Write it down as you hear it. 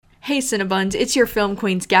Hey Cinebuns, it's your film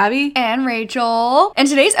queens Gabby and Rachel. And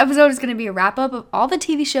today's episode is going to be a wrap up of all the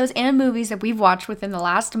TV shows and movies that we've watched within the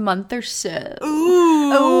last month or so.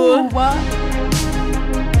 Ooh.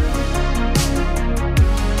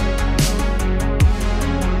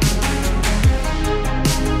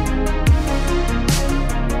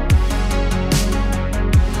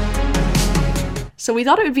 So we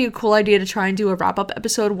thought it would be a cool idea to try and do a wrap-up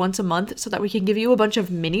episode once a month so that we can give you a bunch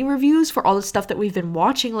of mini reviews for all the stuff that we've been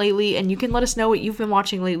watching lately, and you can let us know what you've been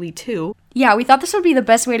watching lately too. Yeah, we thought this would be the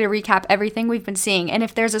best way to recap everything we've been seeing, and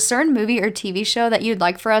if there's a certain movie or TV show that you'd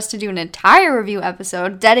like for us to do an entire review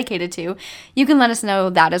episode dedicated to, you can let us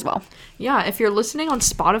know that as well. Yeah, if you're listening on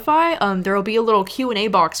Spotify, there will be a little Q&A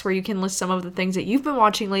box where you can list some of the things that you've been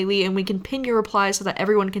watching lately, and we can pin your replies so that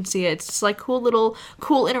everyone can see it. It's just like cool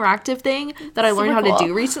interactive thing that I learned how to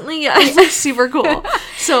do recently. Yeah, it's like super cool.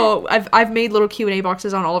 So I've made little Q&A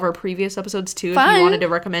boxes on all of our previous episodes too. Fun. If you wanted to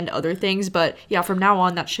recommend other things, but yeah, from now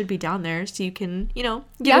on that should be down there so you can,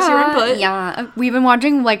 give us your input. Yeah, we've been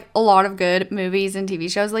watching like a lot of good movies and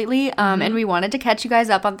TV shows lately, and we wanted to catch you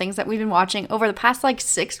guys up on things that we've been watching over the past like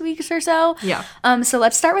 6 weeks or so. Yeah. So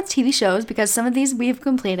let's start with TV shows because some of these we've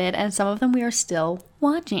completed and some of them we are still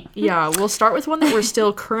watching. Yeah, we'll start with one that we're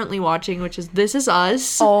still currently watching, which is This Is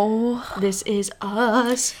Us. Oh. This Is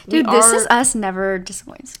Us. Dude, This Is Us never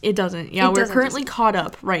disappoints. It doesn't. Yeah, we're currently caught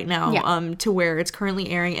up right now to where it's currently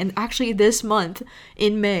airing. And actually this month,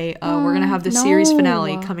 in May, we're going to have the series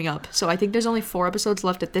finale coming up. So I think there's only 4 episodes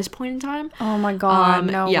left at this point in time. Oh my god,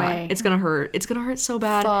 no way. It's going to hurt. It's going to hurt so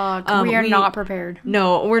bad. Fuck, we are not prepared.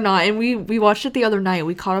 No, we're not. And we watched it the other night.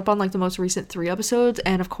 We caught up on like the most recent 3 episodes.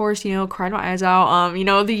 And of course, cried my eyes out.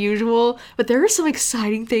 The usual, but there are some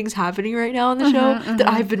exciting things happening right now on the show that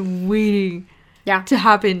I've been waiting to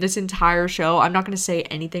happen this entire show. I'm not going to say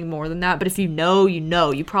anything more than that, but if you know,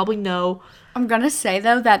 you probably know. I'm going to say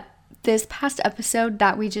though that this past episode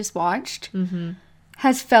that we just watched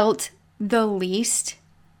has felt the least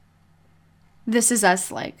This Is Us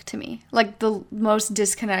like to me. Like the most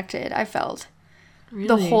disconnected I felt. Really?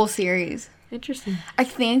 The whole series. Interesting. I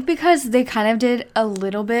think because they kind of did a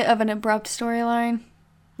little bit of an abrupt storyline.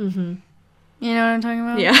 You know what I'm talking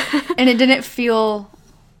about? Yeah. And it didn't feel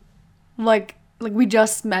like we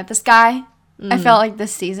just met this guy. I felt like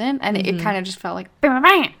this season, and it kind of just felt like bam,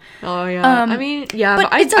 bam, bam. Oh yeah. I mean, yeah, but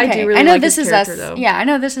it's okay. I do really I know like This his Is character, Us. though. Yeah, I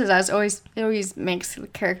know This Is Us always makes the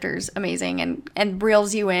characters amazing and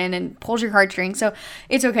reels you in and pulls your heartstrings. So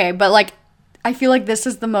it's okay, but like I feel like this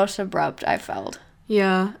is the most abrupt I felt.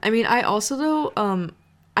 Yeah. I mean, I also though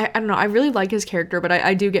I don't know, I really like his character, but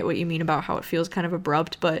I do get what you mean about how it feels kind of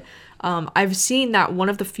abrupt, but I've seen that one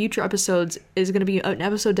of the future episodes is going to be an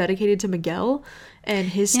episode dedicated to Miguel and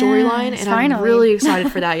his storyline, and finally. I'm really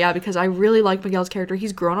excited for that, because I really like Miguel's character.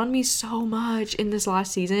 He's grown on me so much in this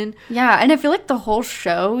last season. Yeah, and I feel like the whole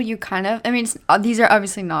show, you kind of, I mean, these are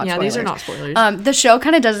obviously not spoilers. Yeah, these are not spoilers. The show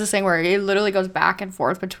kind of does this thing where it literally goes back and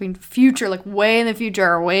forth between future, like way in the future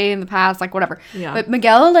or way in the past, like whatever. Yeah. But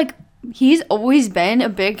Miguel, like, he's always been a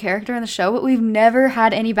big character in the show, but we've never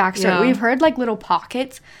had any backstory. Yeah. We've heard like little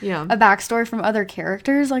pockets of backstory from other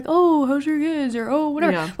characters, like, oh, how's your kids, or oh,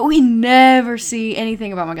 whatever. Yeah. But we never see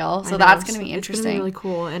anything about Miguel, so that's gonna be interesting. It's gonna be really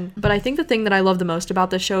cool. But I think the thing that I love the most about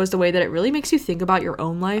this show is the way that it really makes you think about your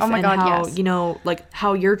own life how like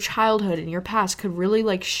how your childhood and your past could really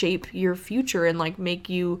like shape your future and like make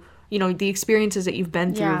you. The experiences that you've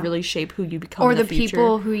been through really shape who you become in the future.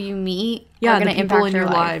 Or the people who you meet are going to impact people in your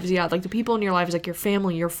life. lives. Yeah, like the people in your lives, like your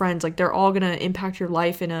family, your friends, like they're all going to impact your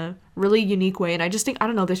life in a really unique way. And I just think, I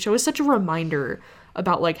don't know, this show is such a reminder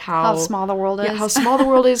about like how small the world is. Yeah, how small the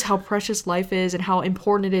world is, how precious life is, and how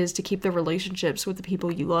important it is to keep the relationships with the people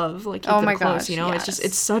you love. Like keep them close, It's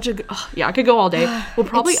it's such a I could go all day. We'll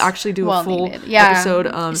probably actually do a full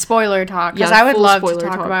episode. Spoiler talk, because I would love to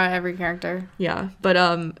talk about every character. Yeah, but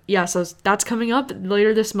so that's coming up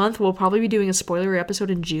later this month. We'll probably be doing a spoilery episode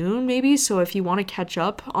in June, maybe. So if you want to catch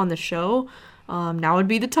up on the show. Now would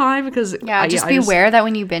be the time because just be aware that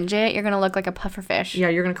when you binge it, you're gonna look like a pufferfish. Yeah,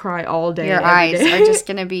 you're gonna cry all day. Your eyes are just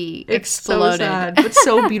gonna be exploded. So sad, but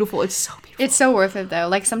so beautiful. It's so beautiful. It's so worth it though.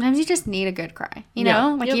 Like sometimes you just need a good cry. You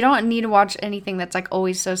know, like you don't need to watch anything that's like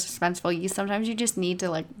always so suspenseful. Sometimes you just need to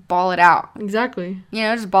like bawl it out. Exactly.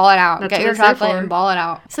 Just bawl it out. Get your chocolate and bawl it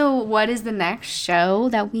out. So what is the next show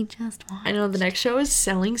that we just watched? I know the next show is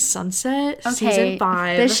Selling Sunset, season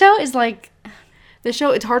 5. This show is like. This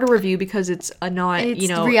show, it's hard to review because it's reality.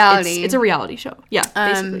 It's a reality show. Yeah,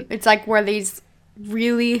 basically. It's like where these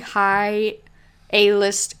really high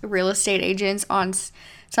A-list real estate agents on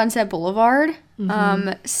Sunset Boulevard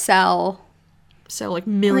sell like $1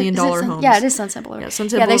 million homes. Yeah, it is Sunset Boulevard. Yeah,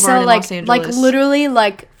 Sunset Boulevard in Los Angeles. Like literally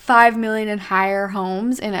like $5 million and higher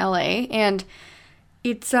homes in LA, and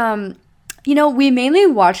it's you know, we mainly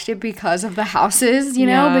watched it because of the houses, you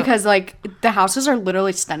know, because like the houses are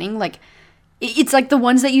literally stunning. Like it's like the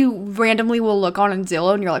ones that you randomly will look on in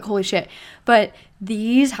Zillow and you're like, holy shit. But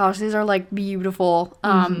these houses are like beautiful.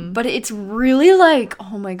 But it's really like,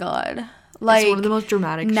 oh my God. Like, it's one of the most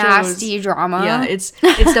dramatic nasty shows. Drama. Yeah, it's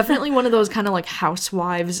definitely one of those kind of like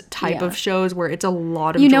housewives type of shows where it's a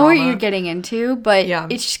lot of you know drama. what you're getting into, but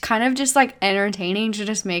it's kind of just like entertaining to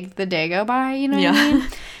just make the day go by, you know what I mean?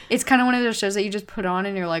 It's kind of one of those shows that you just put on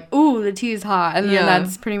and you're like, ooh, the tea is hot, and then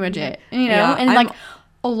that's pretty much it, you know? And like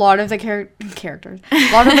a lot of the characters,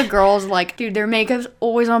 a lot of the girls, like, dude, their makeup's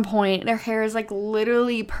always on point, their hair is like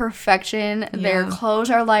literally perfection, their clothes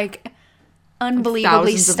are like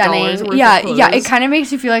unbelievably stunning. Yeah, it kind of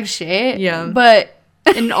makes you feel like shit. Yeah, but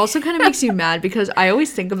and it also kind of makes you mad because I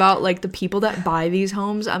always think about like the people that buy these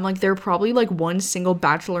homes. I'm like, they're probably like one single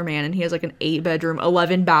bachelor man and he has like an 8-bedroom,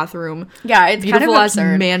 11-bathroom, it's beautiful kind of ass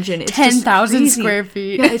mansion. It's 10,000 square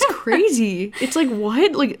feet. Yeah, it's crazy. It's like,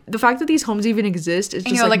 what? Like the fact that these homes even exist is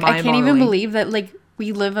just like I can't even believe that like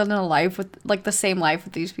we live in a life with like the same life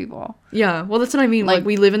with these people. Yeah, well, that's what I mean. Like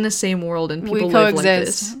we live in the same world and people live like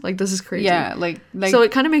this. Like this is crazy. Yeah, like so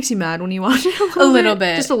it kind of makes you mad when you watch it a little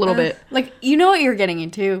bit, just a little bit. Like you know what you're getting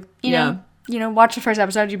into. You know, watch the first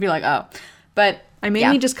episode, you'd be like, oh, but I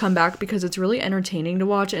mainly just come back because it's really entertaining to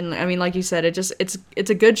watch, and I mean, like you said, it's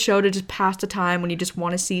a good show to just pass the time when you just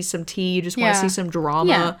want to see some tea, you just want to see some drama.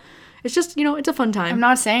 Yeah. It's just, you know, it's a fun time. I'm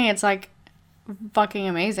not saying it's like fucking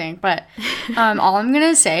amazing, but all I'm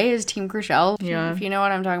gonna say is Team Chrishell. If you know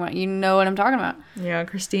what I'm talking about, you know what I'm talking about. Yeah,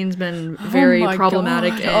 Christine's been very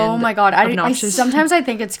problematic. And oh my God, I sometimes I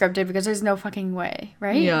think it's scripted because there's no fucking way,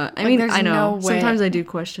 right? Yeah, I mean, I know. Sometimes I do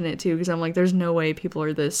question it too because I'm like, there's no way people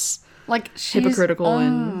are this like hypocritical. Oh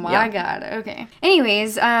and my God. Okay.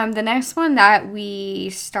 Anyways, the next one that we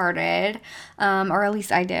started, or at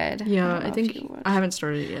least I did. Yeah, I think I haven't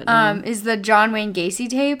started it yet. Is the John Wayne Gacy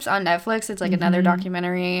tapes on Netflix. It's like another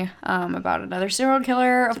documentary about another serial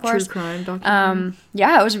killer, of course. True crime documentary.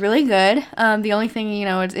 Yeah, it was really good. The only thing, you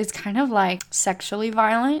know, it's kind of like sexually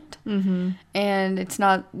violent. And it's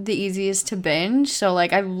not the easiest to binge. So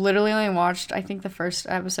like I literally only watched, I think, the first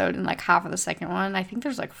episode and like half of the second one. I think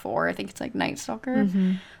there's like 4. I think it's like Night Stalker.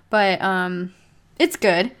 But it's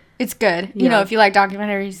good. It's good. You know, if you like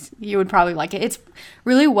documentaries, you would probably like it. It's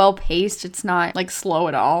really well paced. It's not like slow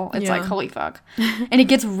at all. It's like, holy fuck. And it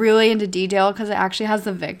gets really into detail because it actually has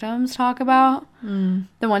the victims talk about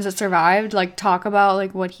the ones that survived, like talk about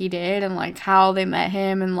like what he did and like how they met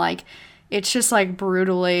him, and like it's just like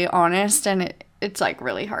brutally honest, and it's like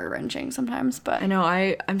really heart-wrenching sometimes. But I know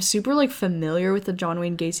I'm super like familiar with the John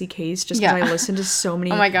Wayne Gacy case just because I listen to so many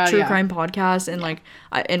true crime podcasts and like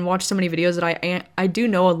and watch so many videos that I do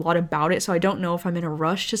know a lot about it, so I don't know if I'm in a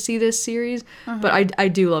rush to see this series, but I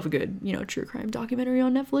do love a good, you know, true crime documentary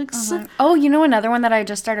on Netflix. Oh, you know, another one that I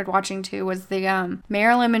just started watching too was the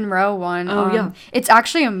Marilyn Monroe one. It's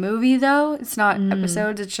actually a movie though. It's not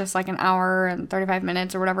episodes. It's just like an hour and 35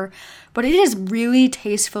 minutes or whatever, but it is really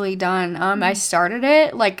tastefully done. I started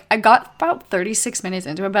it, like I got about 36 minutes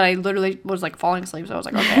into it, but I literally was like falling asleep, so I was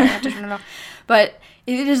like, okay, I have to turn it off. But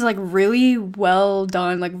it is like really well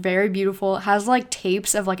done, like very beautiful. It has like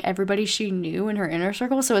tapes of like everybody she knew in her inner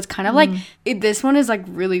circle, so it's kind of like this one is like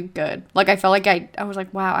really good. Like I felt like I was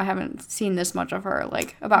like, wow, I haven't seen this much of her,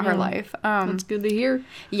 like about her life. That's good to hear.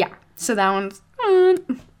 Yeah, so that one's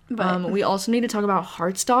But we also need to talk about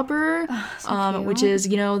Heartstopper, which is,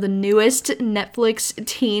 you know, the newest Netflix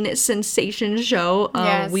teen sensation show.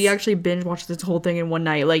 We actually binge watched this whole thing in one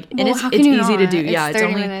night. Like, and it's easy to do. It's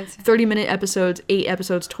only 30-minute episodes, 8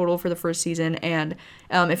 episodes total for the first season. And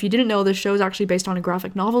if you didn't know, this show is actually based on a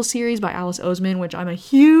graphic novel series by Alice Oseman, which I'm a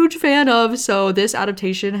huge fan of. So this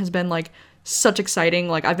adaptation has been like such exciting.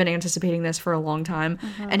 Like I've been anticipating this for a long time,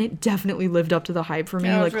 and it definitely lived up to the hype for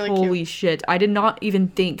me. Like really holy shit, I did not even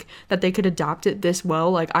think that they could adapt it this well.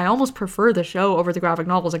 Like I almost prefer the show over the graphic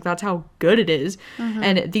novels. Like that's how good it is.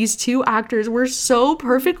 And these two actors were so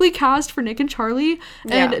perfectly cast for Nick and Charlie,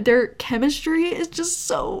 and their chemistry is just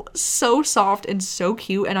so soft and so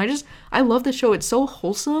cute, and I love the show. It's so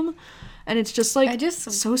wholesome. And it's just like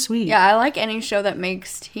so sweet. Yeah, I like any show that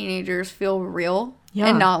makes teenagers feel real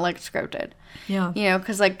and not like scripted. Yeah. You know,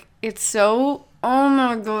 because like it's so, oh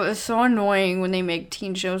my God, it's so annoying when they make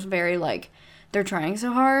teen shows very like they're trying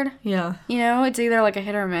so hard. Yeah. You know, it's either like a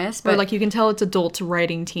hit or miss. But like you can tell it's adults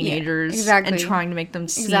writing teenagers and trying to make them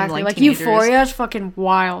seem like teenagers. Euphoria is fucking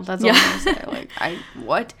wild. That's all I'm going to say. Like,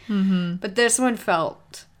 what? But this one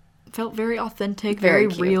felt felt very authentic, very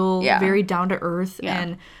real, very down to earth,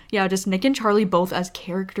 and yeah, just Nick and Charlie both as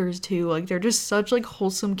characters too. Like, they're just such like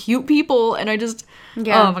wholesome, cute people, and I just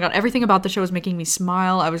oh my god, everything about the show was making me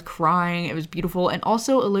smile. I was crying. It was beautiful, and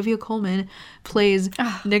also Olivia Colman plays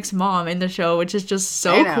Nick's mom in the show, which is just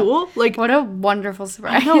so cool. Like, what a wonderful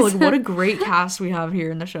surprise! I know, like, what a great cast we have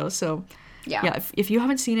here in the show. So yeah, if you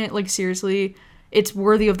haven't seen it, like, seriously, it's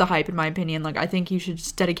worthy of the hype, in my opinion. Like, I think you should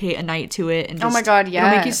just dedicate a night to it, and just, oh my god, it'll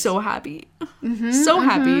make you so happy. So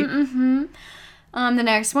happy. The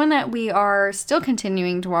next one that we are still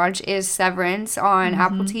continuing to watch is Severance on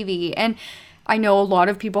Apple TV, and I know a lot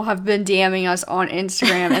of people have been DMing us on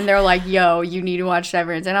Instagram, and they're like, yo, you need to watch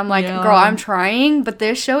Severance, and I'm like, girl, I'm trying, but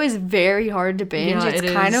this show is very hard to binge.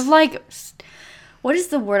 It's kind of like, what is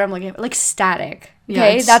the word I'm looking for? Like, static.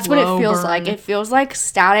 Okay, that's what it feels like. It feels like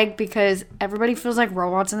static because everybody feels like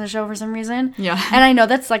robots in the show for some reason. Yeah. And I know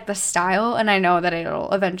that's like the style, and I know that it'll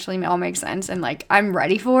eventually all make sense, and like I'm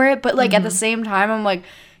ready for it. But like at the same time, I'm like,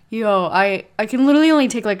 yo, I can literally only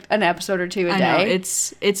take like an episode or two a day. I know,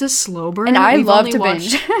 it's a slow burn. And I love to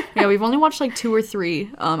binge. Yeah, we've only watched like 2 or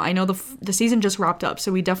 3. I know the season just wrapped up,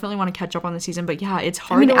 so we definitely want to catch up on the season. But yeah, it's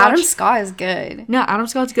hard to watch. Adam Scott is good. Yeah, Adam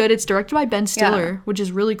Scott's good. It's directed by Ben Stiller, which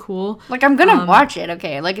is really cool. Like, I'm gonna watch it,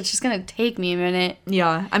 okay? Like, it's just gonna take me a minute.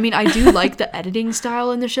 Yeah, I mean, I do like the editing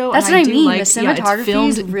style in the show. That's and what I mean. Like, the cinematography it's filmed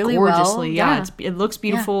is really gorgeously. well. Yeah, it looks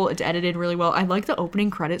beautiful. It's edited really well. I like the opening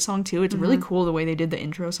credit song too. It's really cool the way they did the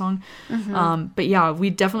intro song. But yeah, we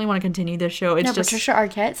definitely want to continue this show. It's just Patricia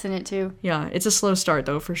Arquette's in it too. Yeah, it's a slow start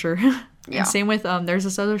though, for sure. And same with there's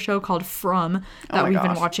this other show called From that we've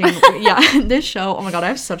been watching. Yeah, this show, oh my god, I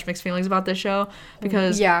have such mixed feelings about this show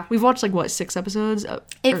because we've watched like what, 6 episodes?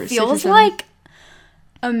 It feels like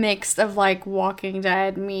a mix of like Walking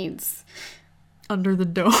Dead meets Under the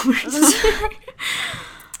Dome.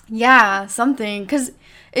 Yeah, something, because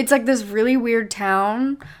it's like this really weird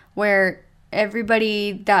town where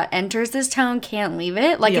everybody that enters this town can't leave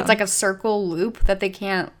it. Like, it's like a circle loop that they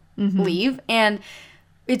can't leave. And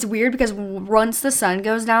it's weird because once the sun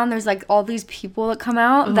goes down, there's like all these people that come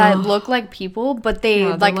out that look like people, but they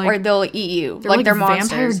like or they'll eat you. Like, they're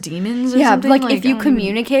monsters. Vampire demons or something? Like if you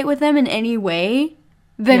communicate with them in any way,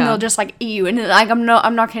 then they'll just like eat you. And like, I'm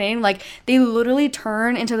not kidding, like they literally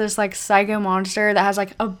turn into this like psycho monster that has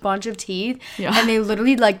like a bunch of teeth, and they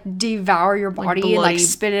literally like devour your body, like, and like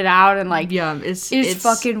spit it out, and like it's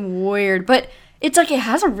fucking weird. But it's like, it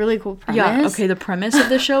has a really cool premise. Yeah, okay, the premise of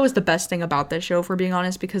the show is the best thing about this show, if we're being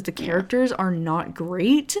honest, because the characters are not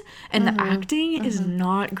great, and the acting is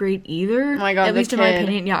not great either. Oh my god, at least in my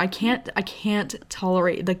opinion. Yeah, I can't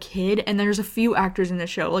tolerate the kid, and there's a few actors in the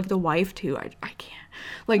show, like the wife too. I can't.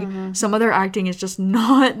 Like, some of their acting is just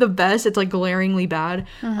not the best. It's like glaringly bad.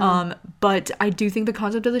 But I do think the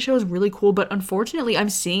concept of the show is really cool. But unfortunately, I'm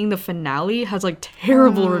seeing the finale has like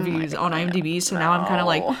terrible reviews on IMDb. So now I'm kind of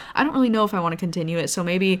like, I don't really know if I want to continue it. So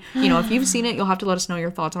maybe, you know, if you've seen it, you'll have to let us know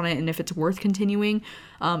your thoughts on it and if it's worth continuing.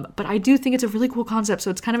 But I do think it's a really cool concept. So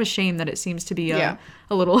it's kind of a shame that it seems to be a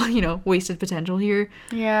little, you know, wasted potential here.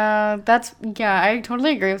 Yeah, I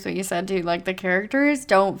totally agree with what you said too. Like, the characters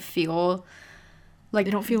don't feel... Like,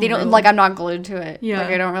 they don't like, I'm not glued to it. Yeah.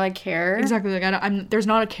 Like, I don't really care. Exactly. Like, there's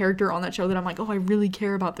not a character on that show that I'm like, oh, I really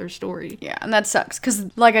care about their story. Yeah, and that sucks. Because,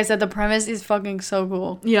 like I said, the premise is fucking so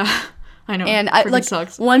cool. Yeah, I know. And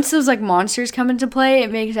sucks. Once those, like, monsters come into play,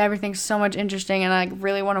 it makes everything so much interesting, and I, like,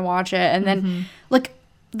 really want to watch it. And then, like,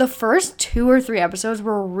 the first 2 or 3 episodes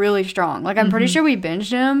were really strong. Like, I'm pretty sure we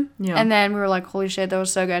binged them. Yeah. And then we were like, holy shit, that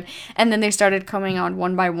was so good. And then they started coming on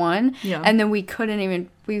one by one. Yeah. And then we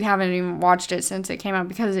haven't even watched it since it came out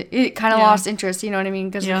because it kind of lost interest, you know what I mean?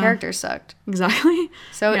 Because the characters sucked. Exactly.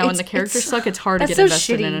 So when the characters suck, it's hard to get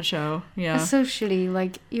invested in a show. Yeah. It's so shitty.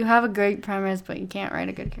 Like, you have a great premise, but you can't write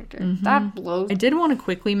a good character. That blows. I did want to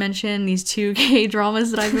quickly mention these 2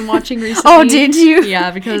 K-dramas that I've been watching recently. Oh, did you?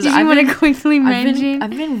 Yeah, because I've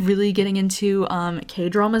been really getting into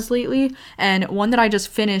K-dramas lately, and one that I just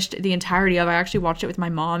finished the entirety of, I actually watched it with my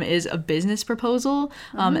mom, is A Business Proposal.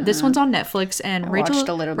 This one's on Netflix, and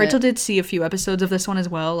Rachel did see a few episodes of this one as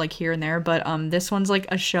well, like here and there, but this one's like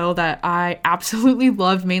a show that I absolutely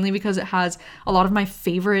love, mainly because it has a lot of my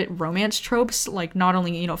favorite romance tropes, like not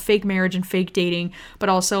only, you know, fake marriage and fake dating, but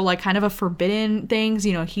also like kind of a forbidden things,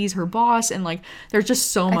 you know, he's her boss, and like there's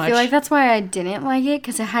just so much. I feel like that's why I didn't like it,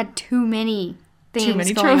 because it had too many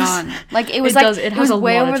things going on. Like, it was it was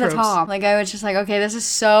way over the top. Like, I was just like, okay, this is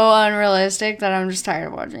so unrealistic that I'm just tired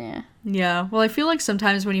of watching it. Yeah, well, I feel like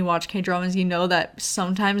sometimes when you watch K-dramas, you know that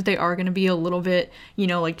sometimes they are going to be a little bit, you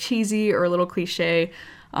know, like cheesy or a little cliche.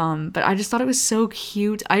 But I just thought it was so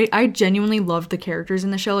cute. I genuinely loved the characters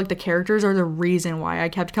in the show. Like, the characters are the reason why I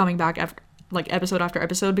kept coming back episode after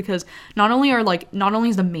episode, because not only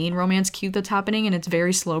is the main romance cute that's happening and it's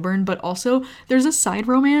very slow burn, but also there's a side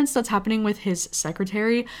romance that's happening with his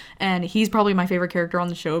secretary, and he's probably my favorite character on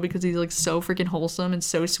the show because he's like so freaking wholesome and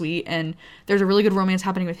so sweet, and there's a really good romance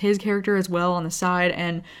happening with his character as well on the side.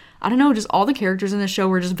 And I don't know, just all the characters in the show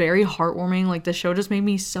were just very heartwarming. Like, the show just made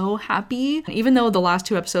me so happy. Even though the last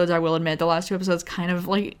 2 episodes, I will admit, the last 2 episodes kind of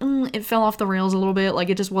like, it fell off the rails a little bit. Like,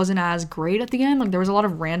 it just wasn't as great at the end. Like, there was a lot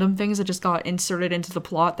of random things that just got inserted into the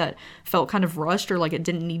plot that felt kind of rushed, or like it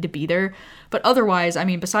didn't need to be there. But otherwise, I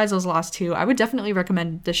mean, besides those last 2, I would definitely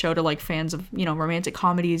recommend the show to like fans of, you know, romantic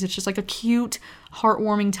comedies. It's just like a cute,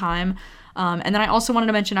 heartwarming time. And then I also wanted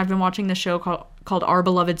to mention, I've been watching the show called Our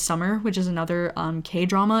Beloved Summer, which is another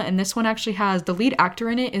K-drama, and this one actually has, the lead actor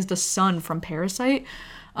in it is the son from Parasite,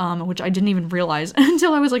 which I didn't even realize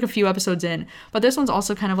until I was like a few episodes in. But this one's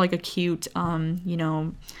also kind of like a cute,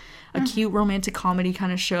 cute romantic comedy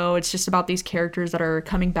kind of show. It's just about these characters that are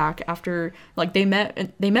coming back after, like, they met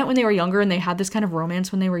when they were younger, and they had this kind of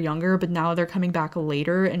romance when they were younger, but now they're coming back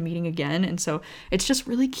later and meeting again. And so it's just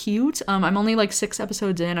really cute. I'm only like 6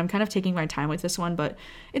 episodes in. I'm kind of taking my time with this one, but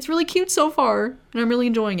it's really cute so far, and I'm really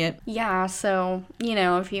enjoying it. Yeah, so, you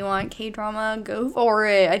know, if you want K-drama, go for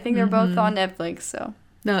it. I think they're both on Netflix, so.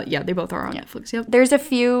 Yeah, they both are on Netflix. Yep. There's a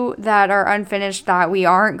few that are unfinished that we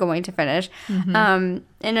aren't going to finish.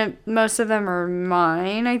 Most of them are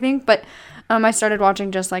mine, I think. But I started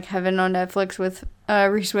watching Just Like Heaven on Netflix with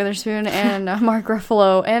Reese Witherspoon and Mark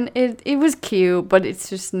Ruffalo, and it was cute, but it's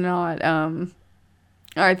just not.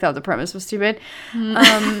 I thought the premise was stupid. Do you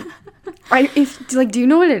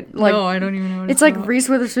know what it like? No, I don't even know what it's like about. Reese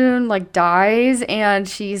Witherspoon like dies, and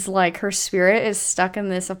she's like, her spirit is stuck in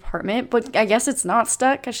this apartment, but I guess it's not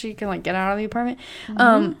stuck because she can like get out of the apartment.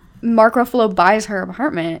 Mark Ruffalo buys her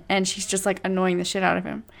apartment, and she's just like annoying the shit out of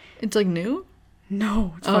him. It's like new?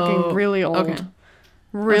 No, it's fucking really old. Okay.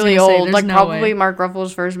 Really old, say, like no probably way. Mark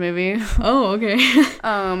Ruffalo's first movie. Oh, okay.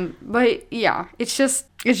 But yeah, it's just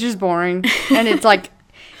boring, and it's like,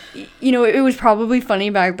 you know, it was probably funny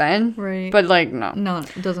back then, right? But like, no,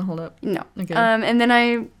 it doesn't hold up. No. Okay. And then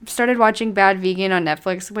I started watching Bad Vegan on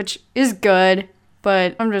Netflix, which is good,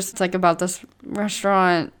 but I'm just like about this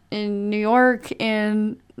restaurant in New York,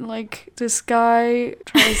 and like this guy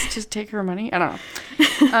tries to take her money. I don't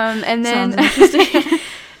know. And then sounds interesting.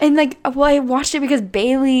 And like, well, I watched it because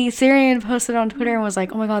Bailey Sarian posted on Twitter and was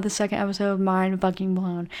like, "Oh my god, the second episode, mind fucking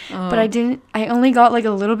blown." But I only got like a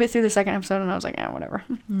little bit through the second episode, and I was like, whatever.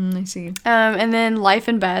 I see. And then Life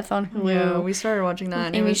and Beth on Hulu. Yeah, we started watching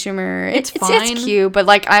that. Amy Schumer. It's fine. It's cute, but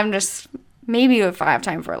like, I'm just, maybe if I have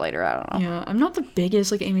time for it later, I don't know. Yeah, I'm not the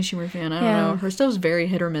biggest like Amy Schumer fan. I don't know. Her stuff's very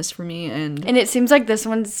hit or miss for me, and it seems like this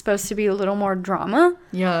one's supposed to be a little more drama.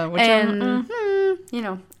 Yeah, which you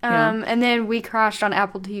know. And then We Crashed on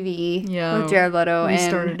Apple TV with Jared Leto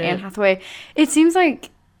and Anne Hathaway. It seems like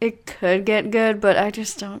it could get good, but I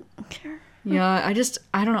just don't care. Yeah, I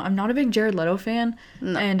don't know. I'm not a big Jared Leto fan.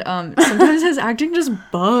 No. And sometimes his acting just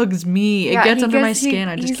bugs me. It gets under my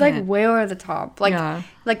skin. He's can't. Like way over the top. Like,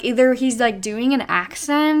 like either he's like doing an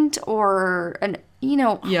accent or an, you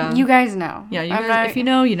know, you guys know. Yeah, you guys, if you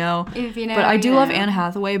know, you know. If you know, but I do love Anne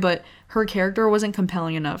Hathaway, but her character wasn't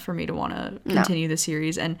compelling enough for me to want to continue the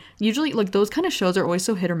series. And usually, like, those kind of shows are always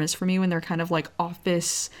so hit or miss for me when they're kind of like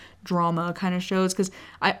office drama kind of shows, because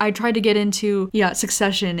I tried to get into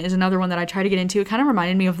Succession is another one that I tried to get into. It kind of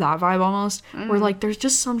reminded me of that vibe almost, where like there's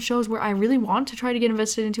just some shows where I really want to try to get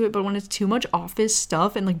invested into it, but when it's too much office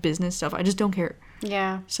stuff and like business stuff, I just don't care.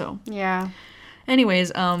 So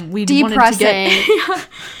anyways, we wanted to get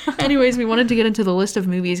anyways, we wanted to get into the list of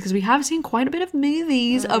movies because we have seen quite a bit of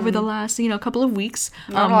movies over the last, couple of weeks.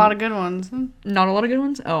 Not a lot of good ones. Not a lot of good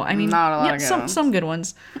ones? Oh, I mean, not a lot of good ones. Some good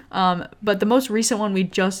ones. But the most recent one we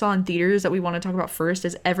just saw in theaters that we want to talk about first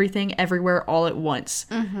is Everything Everywhere All at Once.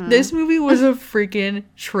 This movie was a freaking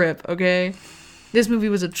trip, okay? This movie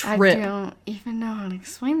was a trip. I don't even know how to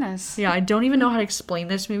explain this. Yeah, I don't even know how to explain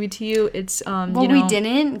this movie to you. It's, we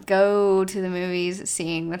didn't go to the movies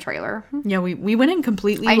seeing the trailer. Yeah, we went in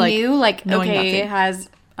completely, I knew, okay, nothing. It has,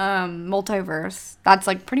 multiverse. That's,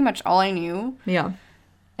 like, pretty much all I knew. Yeah.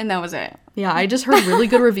 And that was it. Yeah, I just heard really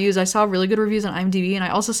good reviews. I saw really good reviews on IMDb, and I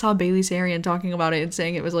also saw Bailey Sarian talking about it and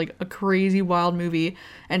saying it was, like, a crazy, wild movie.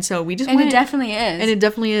 And so we just went. And it definitely is. And it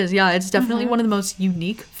definitely is. Yeah, it's definitely one of the most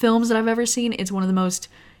unique films that I've ever seen. It's one of the most,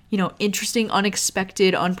 interesting,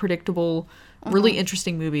 unexpected, unpredictable Really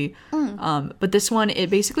interesting movie. But this one, it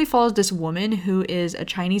basically follows this woman who is a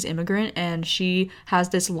Chinese immigrant, and she has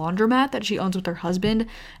this laundromat that she owns with her husband,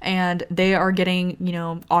 and they are getting, you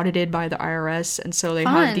know, audited by the IRS, and so they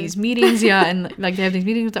have these meetings, and like they have these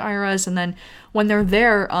meetings with the IRS, and then when they're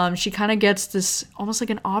there, she kind of gets this almost like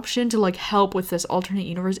an option to like help with this alternate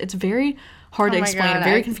universe. It's very hard to explain,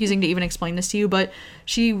 very confusing to even explain this to you, but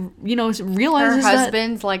she, you know, realizes her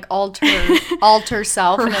husband's like alter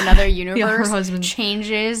self in another universe her husband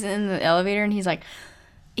changes in the elevator, and he's like,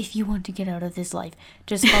 if you want to get out of this life,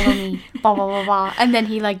 just follow me, blah blah blah blah. And then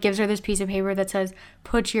he like gives her this piece of paper that says,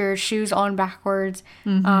 put your shoes on backwards,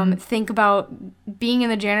 think about being in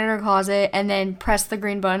the janitor closet, and then press the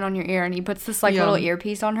green button on your ear. And he puts this like little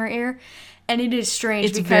earpiece on her ear. And it is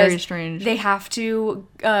strange because very strange. They have to,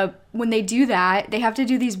 when they do that, they have to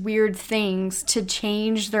do these weird things to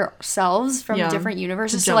change their selves from different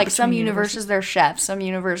universes. So like some universes they're chefs, some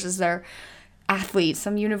universes they're athletes,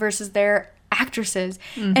 some universes they're actresses.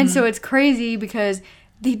 And so it's crazy because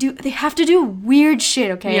they have to do weird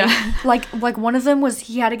shit, okay? Yeah. Like one of them was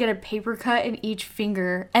he had to get a paper cut in each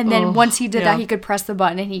finger, and then once he did that, he could press the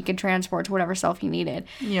button and he could transport to whatever self he needed.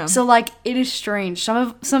 Yeah. So like it is strange.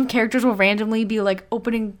 Some characters will randomly be like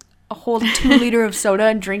opening a whole 2 liter of soda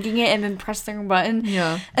and drinking it and then pressing a button.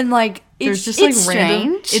 Yeah. And like it's just like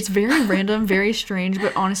random. Strange. It's very random, very strange,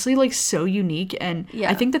 but honestly like so unique. And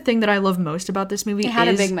I think the thing that I love most about this movie is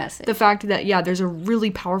a big message. The fact that there's a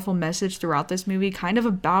really powerful message throughout this movie, kind of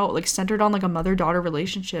about like centered on like a mother-daughter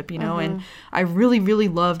relationship, you know. And I really, really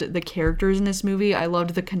loved the characters in this movie. I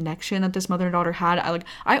loved the connection that this mother and daughter had.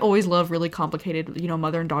 I always love really complicated, you know,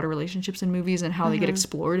 mother and daughter relationships in movies and how they get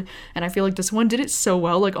explored. And I feel like this one did it so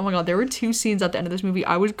well. Like, oh my god, there were 2 scenes at the end of this movie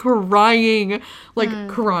I was crying,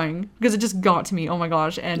 crying, because it just got to me. Oh my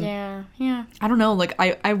gosh. And I don't know, like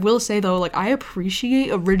I will say though, like I appreciate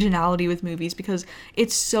originality with movies because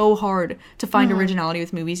it's so hard to find originality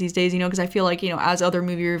with movies these days, you know, because I feel like, you know, as other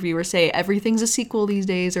movie reviewers say, everything's a sequel these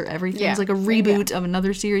days, or everything's like a reboot of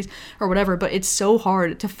another series or whatever, but it's so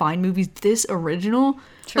hard to find movies this original.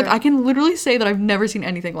 True. Like I can literally say that I've never seen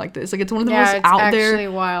anything like this. Like it's one of the most out there. Actually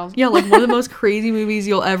wild. Yeah, like one of the most crazy movies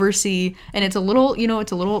you'll ever see, and it's a little, you know,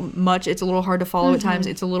 it's a little much. It's a little hard to follow at times.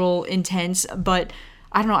 It's a little intense, but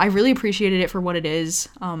I don't know. I really appreciated it for what it is.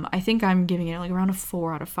 I think I'm giving it like around a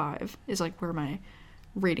 4 out of 5 is like where my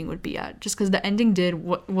rating would be at, just because the ending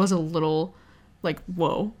was a little like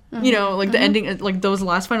whoa, you know, like the ending, like those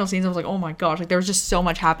last final scenes. I was like, oh my gosh, like there was just so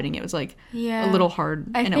much happening. It was like a little hard,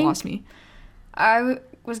 and it lost me. I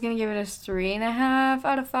was gonna give it a 3.5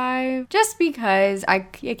 out of 5 just because I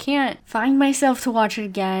can't find myself to watch it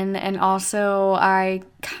again, and also I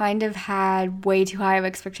kind of had way too high of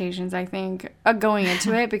expectations, I think, going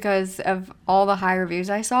into it because of all the high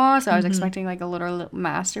reviews I saw. So I was expecting like a literal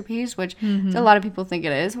masterpiece, which a lot of people think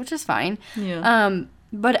it is, which is fine.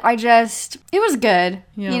 But it was good,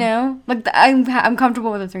 you know? Like, I'm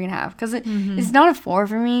comfortable with a 3.5, because it's not a 4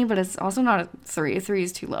 for me, but it's also not a 3. A 3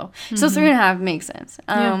 is too low. So 3.5 makes sense.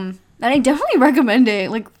 And I definitely recommend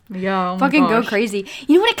it. Like, fucking go crazy.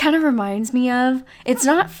 You know what it kind of reminds me of? It's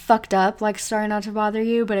not fucked up, like Sorry Not to Bother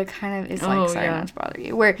You, but it kind of is like Sorry Not to Bother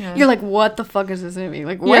You, where you're like, what the fuck is this movie?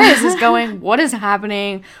 Like, where is this going? What is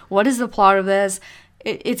happening? What is the plot of this?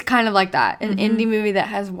 It's kind of like that. An indie movie that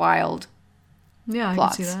has wild plots. I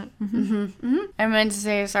can see that. I meant to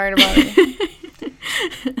say sorry to bother you.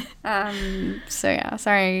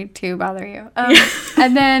 Sorry to bother you.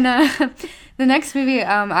 And then the next movie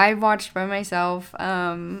I watched by myself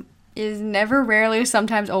is Never, Rarely,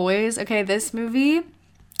 Sometimes, Always. Okay, this movie,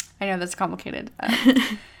 I know that's complicated.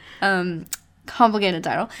 Complicated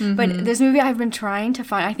title, but this movie I've been trying to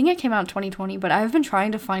find. I think it came out in 2020, but I've been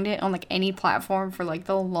trying to find it on like any platform for like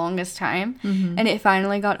the longest time, and it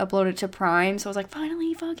finally got uploaded to Prime. So I was like,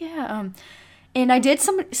 finally, fuck yeah. And I did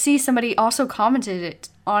see somebody also commented it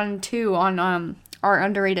on our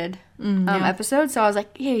underrated episode. So I was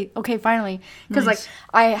like, hey, okay, finally, because like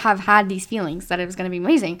I have had these feelings that it was gonna be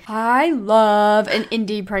amazing. I love an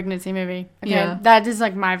indie pregnancy movie. Okay, that is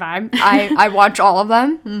like my vibe. I watch all of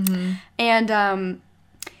them, and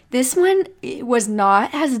this one was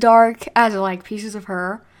not as dark as like Pieces of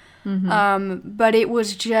Her. But it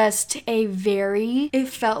was just it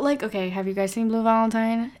felt like, okay, have you guys seen Blue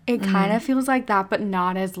Valentine? It kind of feels like that, but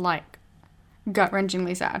not as like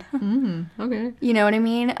gut-wrenchingly sad. Okay. You know what I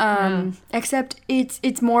mean? Except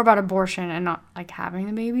it's more about abortion and not like having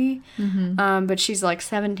the baby. But she's like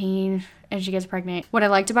 17 and she gets pregnant. What I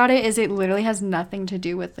liked about it is it literally has nothing to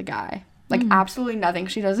do with the guy. Like, absolutely nothing.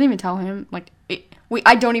 She doesn't even tell him. Like,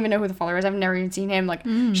 I don't even know who the father is. I've never even seen him. Like,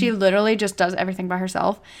 she literally just does everything by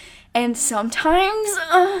herself. And sometimes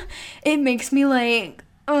it makes me, like,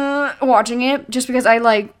 watching it just because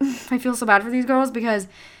I feel so bad for these girls because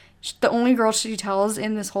the only girl she tells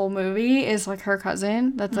in this whole movie is, like, her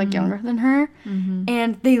cousin that's, like, younger than her.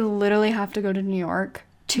 And they literally have to go to New York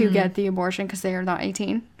to get the abortion because they are not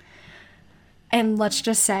 18. And let's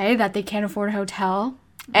just say that they can't afford a hotel.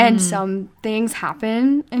 And some things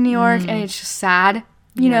happen in New York, and it's just sad,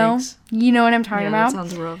 you know? You know what I'm talking about? That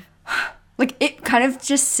sounds rough. Like, it kind of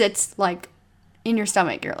just sits, like, in your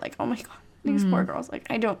stomach. You're like, oh my God, these poor girls. Like,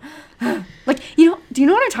 I don't... like, do you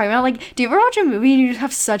know what I'm talking about? Like, do you ever watch a movie and you just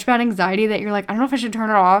have such bad anxiety that you're like, I don't know if I should turn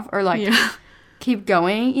it off or, like, keep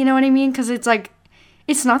going? You know what I mean? Because it's, like,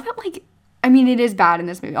 it's not that, like... I mean, it is bad in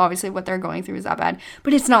this movie. Obviously, what they're going through is that bad.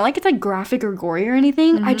 But it's not like it's, like, graphic or gory or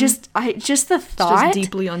anything. The thought... It's just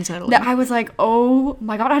deeply unsettling. That I was like, oh,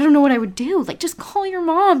 my God, I don't know what I would do. Like, just call your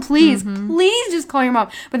mom, please. Please just call your mom.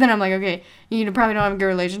 But then I'm like, okay, you probably don't have a good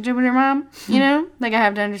relationship with your mom, you know? Like, I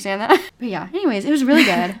have to understand that. But, yeah, anyways, it was really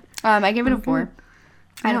good. I gave it a 4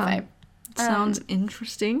 out of 5. Sounds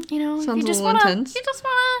interesting. You know, sounds a little intense. You just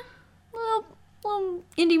want a little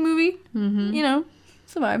indie movie. You know,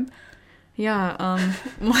 it's a vibe. Yeah,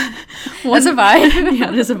 that's a vibe. Yeah,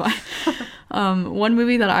 it is a vibe. One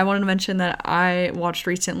movie that I wanted to mention that I watched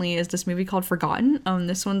recently is this movie called Forgotten.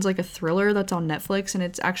 This one's like a thriller that's on Netflix, and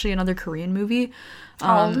it's actually another Korean movie.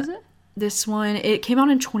 How old is it? This one, it came out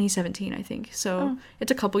in 2017, I think. So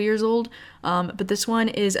it's a couple years old. But this one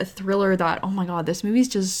is a thriller that, oh my God, this movie's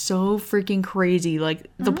just so freaking crazy. Like,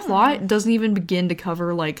 the plot doesn't even begin to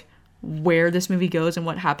cover, like, where this movie goes and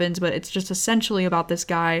what happens, but it's just essentially about this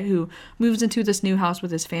guy who moves into this new house with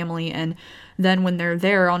his family, and then when they're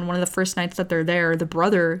there on one of the first nights that they're there, the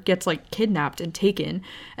brother gets like kidnapped and taken,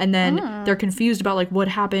 and then they're confused about like what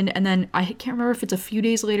happened, and then I can't remember if it's a few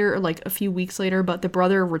days later or like a few weeks later, but the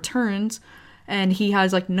brother returns and he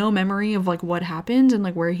has like no memory of like what happened and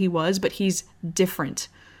like where he was, but he's different,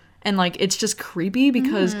 and like it's just creepy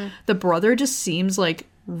because the brother just seems like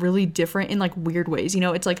really different in like weird ways, you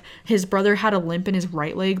know. It's like his brother had a limp in his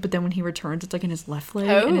right leg, but then when he returns it's like in his left leg.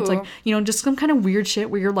 And it's like, you know, just some kind of weird shit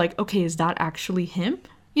where you're like, okay, is that actually him,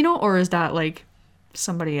 you know, or is that like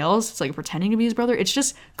somebody else? It's like pretending to be his brother. It's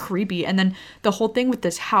just creepy. And then the whole thing with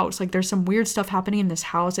this house, like there's some weird stuff happening in this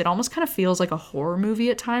house. It almost kind of feels like a horror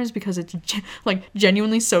movie at times because it's like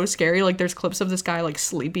genuinely so scary. Like there's clips of this guy like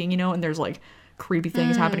sleeping, you know, and there's like creepy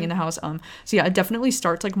things happening in the house. So yeah, it definitely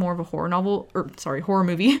starts like more of a horror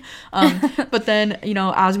movie. But then, you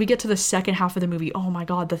know, as we get to the second half of the movie, oh my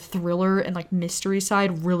God, the thriller and like mystery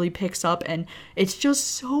side really picks up, and it's just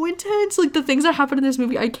so intense. Like the things that happen in this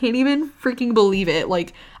movie, I can't even freaking believe it.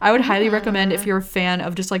 Like I would highly recommend if you're a fan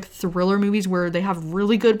of just like thriller movies where they have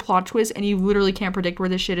really good plot twists and you literally can't predict where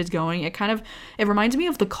this shit is going. It reminds me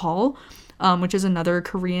of The Call, which is another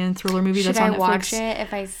Korean thriller movie that's on Netflix. Should I watch it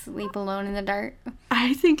if I sleep alone in the dark?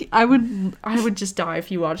 I think I would just die if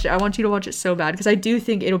you watched it. I want you to watch it so bad because I do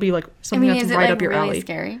think it'll be like something that's right up your alley. Is it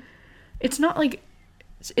like really scary? It's not like,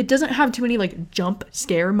 it doesn't have too many like jump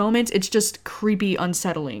scare moments. It's just creepy,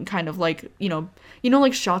 unsettling, kind of like, you know,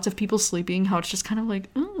 like shots of people sleeping, how it's just kind of like,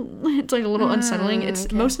 it's like a little unsettling.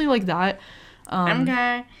 It's mostly like that.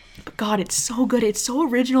 Okay. But God, it's so good. It's so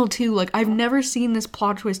original too. Like I've never seen this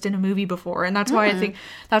plot twist in a movie before, and that's why I think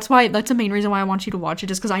that's the main reason why I want you to watch it,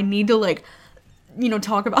 just because I need to like, you know,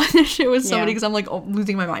 talk about this shit with somebody because I'm like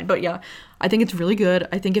losing my mind. But yeah, I think it's really good.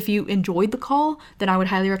 I think if you enjoyed The Call, then I would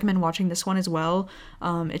highly recommend watching this one as well.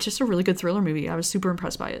 It's just a really good thriller movie. I was super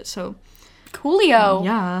impressed by it. So coolio.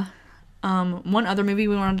 Yeah. One other movie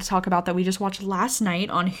we wanted to talk about that we just watched last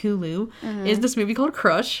night on Hulu is this movie called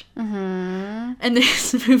Crush. And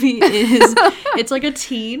this movie is, it's like a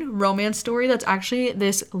teen romance story that's actually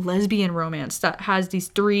this lesbian romance that has these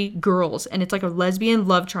 3 girls, and it's like a lesbian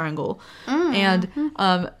love triangle. And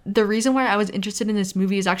the reason why I was interested in this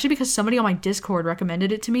movie is actually because somebody on my Discord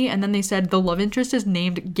recommended it to me, and then they said the love interest is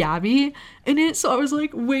named Gabby in it, so I was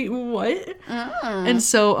like, wait, what? And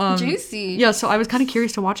so juicy. Yeah, so I was kind of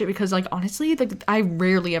curious to watch it because like honestly, like I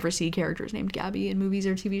rarely ever see characters named Gabby in movies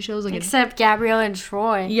or TV shows, like except Gabrielle and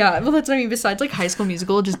Troy. Yeah, well that's what I mean. Besides like High School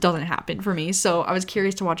Musical, it just doesn't happen for me. So I was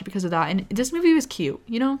curious to watch it because of that. And this movie was cute,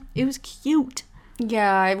 you know? It was cute.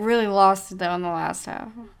 Yeah, I really lost it though in the last half.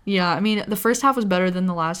 Yeah, I mean the first half was better than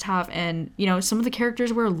the last half, and you know some of the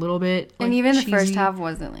characters were a little bit like, and even cheesy. the first half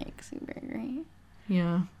wasn't like super great.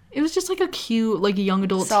 Yeah. It was just like a cute, like young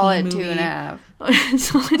adult solid teen movie. 2.5.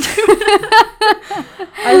 Solid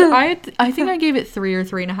 2.5. I think I gave it 3 or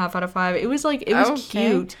 3.5 out of 5. It was like, it was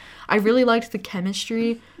cute. I really liked the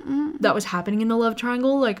chemistry that was happening in the love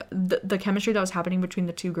triangle. Like, the chemistry that was happening between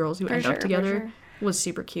the two girls who end up together was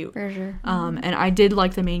super cute. For sure. And I did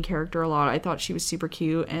like the main character a lot. I thought she was super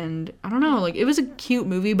cute, and I don't know, like, it was a cute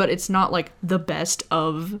movie, but it's not like the best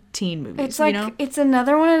of teen movies. It's like, you know? It's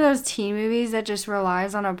another one of those teen movies that just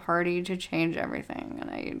relies on a party to change everything,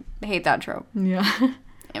 and I hate that trope. Yeah.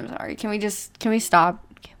 I'm sorry. Can we stop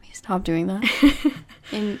doing that?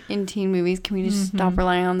 in teen movies, can we just stop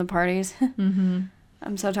relying on the parties? I'm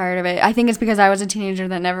so tired of it. I think it's because I was a teenager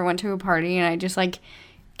that never went to a party, and I just, like,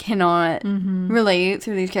 cannot relate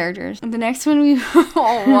to these characters. The next one we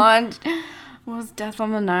watched was Death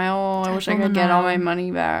on the Nile. I wish I could get all my money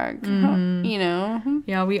back. You know?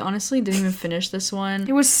 Yeah, we honestly didn't even finish this one.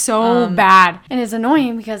 It was so bad. And it's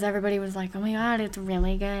annoying because everybody was like, oh my god, it's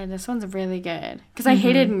really good. This one's really good. Because I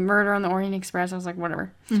hated Murder on the Orient Express. I was like,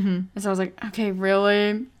 whatever. And so I was like, okay,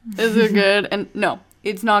 really? Is it good? And no,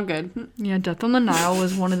 it's not good. Yeah, Death on the Nile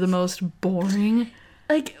was one of the most boring...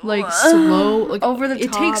 Like slow, like over the top.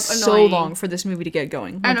 It takes so long for this movie to get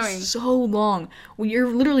going. Like, annoying. So long. Well, you're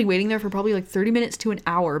literally waiting there for probably like 30 minutes to an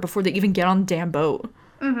hour before they even get on the damn boat.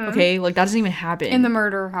 Okay, like that doesn't even happen. And the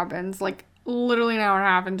murder happens like literally an hour and a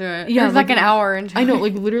half into it. Yeah, it's like an hour into it. I know,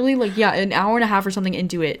 like literally, like an hour and a half or something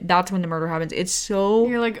into it. That's when the murder happens. It's so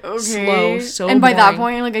you're like okay, slow, so and by boring. that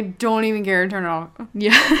point, like I don't even care to turn it off.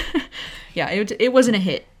 Yeah, yeah. It wasn't a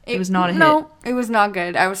hit. It was not a hit. No, it was not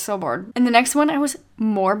good. I was so bored. And the next one I was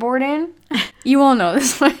more bored in. You all know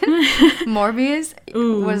this one. Morbius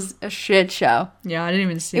was a shit show. Yeah, I didn't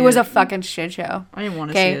even see it. It was a fucking shit show. I didn't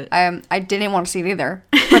want to see it. I didn't want to see it either,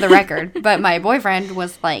 for the record. But my boyfriend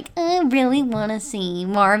was like, I really want to see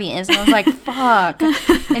Morbius. And I was like, fuck.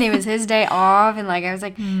 And it was his day off. And like, I was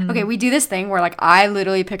like, okay, we do this thing where like I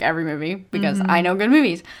literally pick every movie because I know good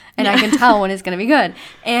movies. And I can tell when it's going to be good.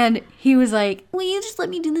 And he was like, will you just let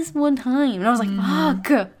me do this one time? And I was like,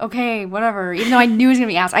 fuck. Okay, whatever. Even though I knew it was going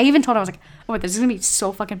to be ass. I even told him, I was like, oh, this is going to be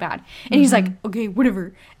so fucking bad. And he's like, okay,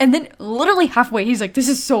 whatever. And then literally halfway, he's like, this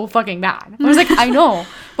is so fucking bad. I was like, I know.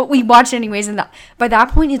 But we watched anyways. And by that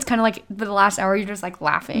point, it's kind of like the last hour, you're just like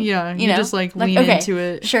laughing. Yeah, you know? Just like lean into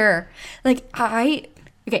it. Sure. Like, okay,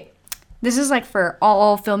 this is like for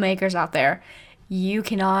all filmmakers out there. You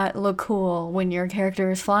cannot look cool when your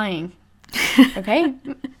character is flying. Okay?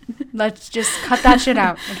 Let's just cut that shit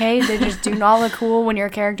out. Okay? They just do not look cool when your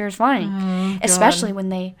character is flying. Oh, especially when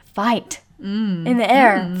they fight in the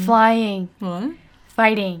air, flying. What?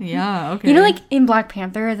 Fighting. Yeah, okay. You know, like in Black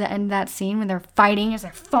Panther, at the end of that scene when they're fighting as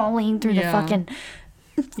they're falling through the fucking...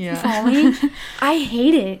 falling. I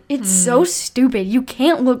hate it. It's so stupid. You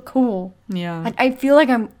can't look cool. Yeah. I feel like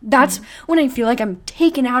that's when I feel like I'm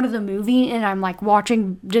taken out of the movie and I'm like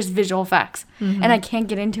watching just visual effects and I can't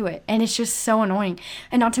get into it. And it's just so annoying.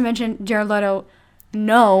 And not to mention Jared Leto,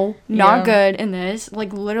 not good in this.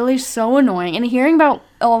 Like literally so annoying. And hearing about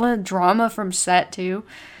all the drama from set too.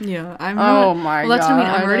 Yeah. I'm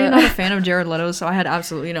already not a fan of Jared Leto, so I had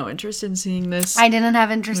absolutely no interest in seeing this. I didn't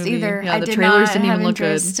have interest movie. Either. Yeah, the trailers didn't even look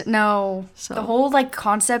good. No. So. The whole like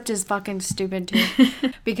concept is fucking stupid too.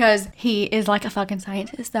 Because he is like a fucking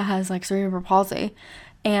scientist that has like cerebral palsy.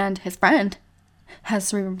 And his friend has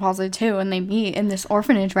cerebral palsy too, and they meet in this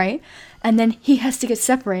orphanage, right? And then he has to get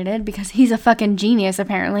separated because he's a fucking genius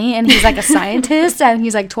apparently, and he's like a scientist, and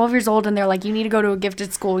he's like 12 years old, and they're like, you need to go to a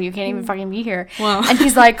gifted school, you can't even fucking be here. Wow. And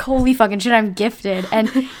he's like, holy fucking shit, I'm gifted. And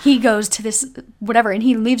he goes to this whatever, and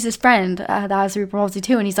he leaves his friend that has cerebral palsy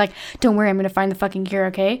too, and he's like, don't worry, I'm gonna find the fucking cure,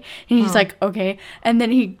 okay? And he's like, okay. And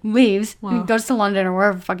then he leaves, he goes to London or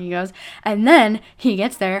wherever the fuck he goes, and then he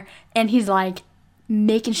gets there and he's like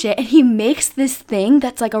making shit, and he makes this thing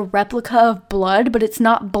that's like a replica of blood, but it's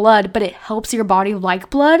not blood, but it helps your body like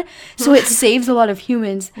blood, so it saves a lot of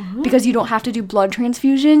humans because you don't have to do blood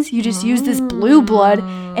transfusions. You just use this blue blood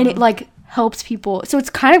and it like helps people. So it's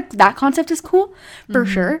kind of, that concept is cool for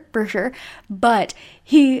sure, but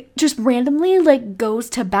he just randomly like goes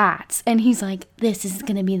to bats and he's like, this is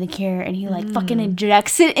gonna be the cure, and he like fucking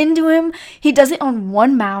injects it into him. He does it on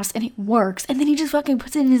one mouse and it works, and then he just fucking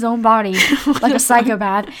puts it in his own body like a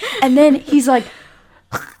psychopath, and then he's like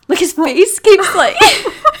his face keeps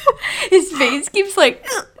like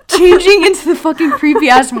changing into the fucking creepy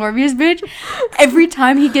ass Morbius bitch. Every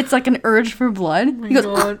time he gets like an urge for blood, he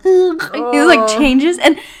goes, he like changes,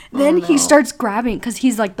 and then he starts grabbing because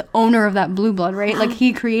he's like the owner of that blue blood, right? Like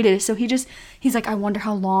he created it, so he's like, I wonder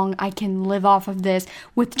how long I can live off of this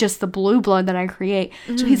with just the blue blood that I create.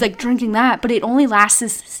 So he's like drinking that, but it only lasts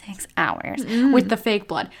 6 hours with the fake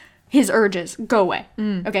blood. his urges go away.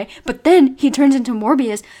 Okay? But then he turns into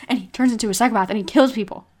Morbius and he turns into a psychopath and he kills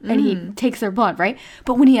people and he takes their blood, right?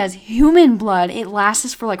 But when he has human blood, it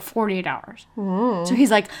lasts for like 48 hours. Whoa. So he's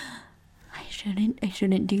like, I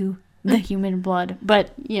shouldn't do the human blood.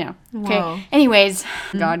 But, you know. Okay. Wow. Anyways.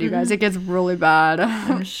 God, you guys, it gets really bad.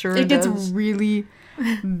 I'm sure it gets does. really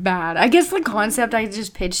bad. I guess the concept I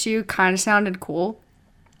just pitched you kind of sounded cool.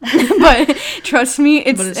 But trust me,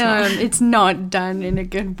 it's not done in a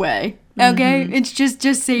good way. Okay, it's just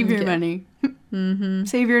save your money,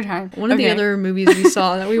 save your time. One of the other movies we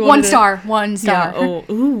saw that we wanted one star. Yeah. Oh,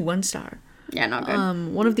 ooh, 1 star. Yeah, not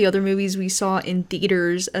good. One of the other movies we saw in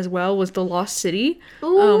theaters as well was The Lost City.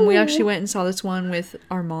 Ooh. We actually went and saw this one with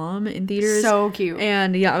our mom in theaters. So cute.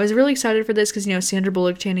 And yeah, I was really excited for this because, you know, Sandra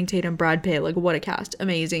Bullock, Channing Tatum, Brad Pitt, like what a cast.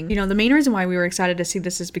 Amazing. You know, the main reason why we were excited to see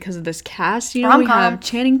this is because of this cast. You know, we have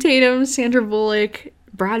Channing Tatum, Sandra Bullock,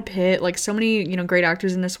 Brad Pitt, like so many, you know, great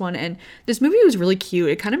actors in this one. And this movie was really cute.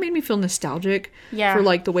 It kind of made me feel nostalgic for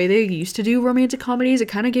like the way they used to do romantic comedies. It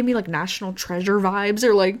kind of gave me like National Treasure vibes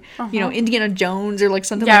or like, you know, Indiana Jones or like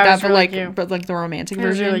something like that, but really like the romantic it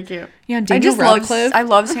version. Was really cute. Yeah, Daniel Radcliffe. I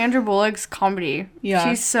love Sandra Bullock's comedy. Yeah.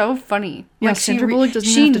 She's so funny. Yeah, like Sandra Bullock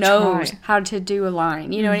doesn't have to knows try. how to do a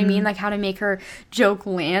line. You know what I mean? Like how to make her joke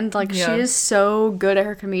land. Like she is so good at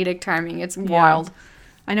her comedic timing. It's wild.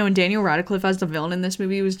 I know, and Daniel Radcliffe as the villain in this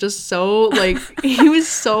movie was just so, like, he was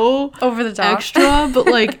so over the top extra, but,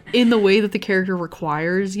 like, in the way that the character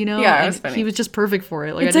requires, you know? Yeah, it was funny. He was just perfect for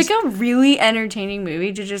it. Like, it's like a really entertaining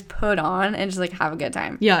movie to just put on and just, like, have a good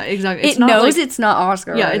time. Yeah, exactly. It knows it's not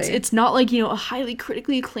Oscar Yeah, it's not, like, you know, a highly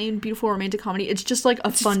critically acclaimed, beautiful romantic comedy. It's just, like,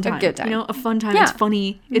 a fun time. A good time. You know, a fun time. Yeah. It's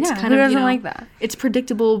funny. It's kind who of, doesn't you know, like that? It's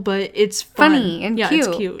predictable, but it's fun. Funny and cute.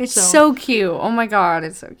 It's cute. It's so cute. Oh, my God.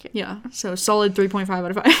 It's so cute. Yeah. So, solid 3.5 out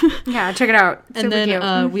of 5. Yeah, check it out. Super and then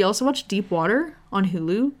cute. We also watched Deep Water on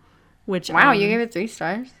Hulu, which wow, you gave it 3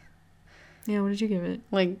 stars. Yeah, what did you give it?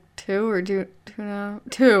 Like 2 or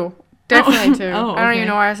 2.5? 2. Definitely 2. Oh, okay. I don't even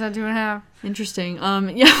know why I said 2.5. Interesting.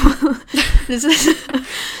 Yeah, this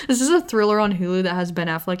is a thriller on Hulu that has Ben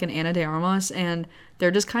Affleck and Ana de Armas, and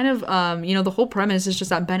they're just kind of, you know, the whole premise is just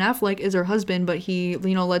that Ben Affleck is her husband, but he,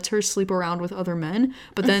 you know, lets her sleep around with other men,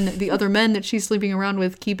 but then the other men that she's sleeping around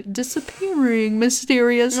with keep disappearing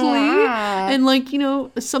mysteriously, and like, you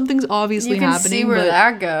know, something's obviously happening. You can see where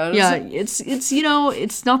that goes. Yeah, it's you know,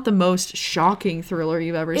 it's not the most shocking thriller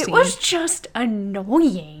you've ever seen. It was just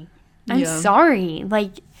annoying. I'm sorry.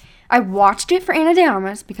 Like, I watched it for Ana de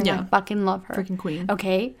Armas because I fucking love her. Freaking queen.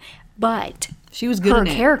 Okay? But she was good in it.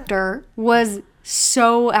 Her character was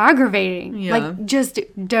so aggravating. Yeah. Like, just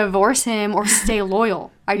divorce him or stay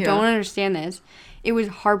loyal. I don't understand this. It was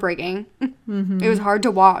heartbreaking. It was hard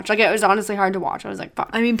to watch. Like, it was honestly hard to watch. I was like, fuck.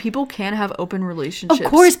 I mean, people can have open relationships. Of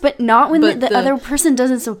course, but not when the other person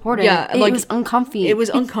doesn't support it. Yeah, it was uncomfy. It was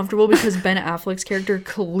uncomfortable because Ben Affleck's character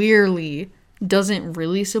clearly doesn't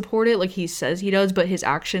really support it like he says he does, but his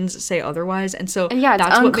actions say otherwise, and so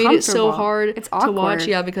that's what made it so hard to watch.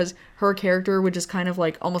 Yeah, because her character would just kind of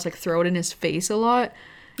like almost like throw it in his face a lot.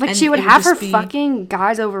 Like, she would have her fucking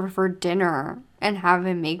guys over for dinner and have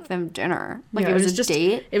him make them dinner. Like, it was just a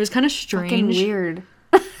date. It was kind of strange. Fucking weird.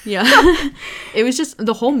 Yeah. It was just,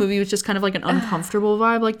 the whole movie was just kind of like an uncomfortable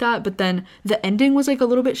vibe like that, but then the ending was like a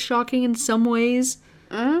little bit shocking in some ways.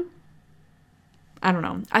 I don't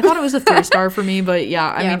know. I thought it was a 3-star for me, but yeah,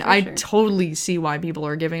 I mean, I totally see why people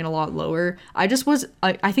are giving it a lot lower. I just was,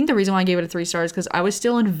 I think the reason why I gave it a 3 stars is because I was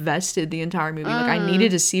still invested the entire movie. Like, I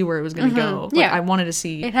needed to see where it was going to go. Like, I wanted to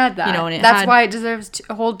see. It had that. You know, and that's why it deserves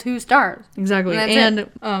a whole 2 stars. Exactly.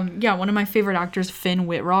 And yeah, one of my favorite actors, Finn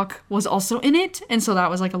Wittrock, was also in it. And so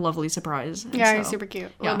that was like a lovely surprise. And yeah, he's super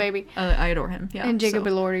cute. Little baby. I adore him. Yeah. And Jacob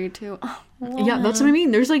Elordi, too. Oh, yeah, that's what I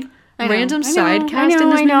mean. There's like random side cast in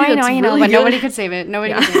this movie that's really but good. nobody could save it.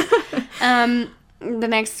 Nobody could save it. The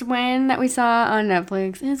next one that we saw on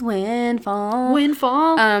Netflix is Windfall.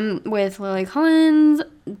 With Lily Collins,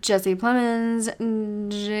 Jesse Plemons,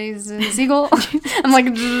 Jason Segel. I'm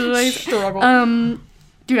like, struggle.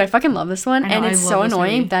 Dude, I fucking love this one, and it's so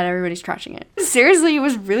annoying that everybody's trashing it. Seriously, it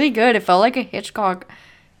was really good. It felt like a Hitchcock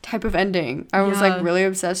type of ending. I was like really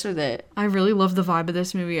obsessed with it. I really love the vibe of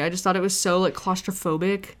this movie. I just thought it was so like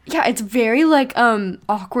claustrophobic. Yeah, it's very like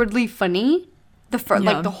awkwardly funny.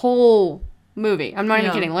 Like the whole movie. I'm not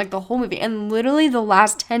even kidding. Like the whole movie, and literally the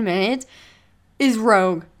last 10 minutes is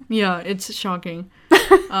Rogue. Yeah, it's shocking.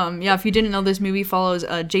 Yeah, if you didn't know, this movie follows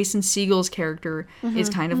Jason Segel's character is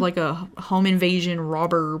kind of like a home invasion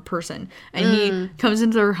robber person, and he comes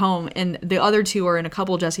into their home, and the other two are in a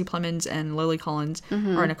couple. Jesse Plemons and Lily Collins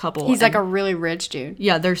are in a couple. He's like a really rich dude.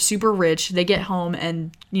 Yeah, they're super rich. They get home,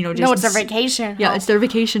 and Jason, no, it's their vacation. Yeah, it's their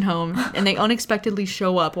vacation home, and they unexpectedly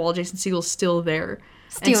show up while Jason Segel's still there.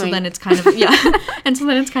 Stealing. And so then it's kind of and so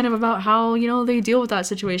then it's kind of about how they deal with that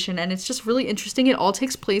situation, and it's just really interesting. It all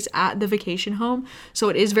takes place at the vacation home, so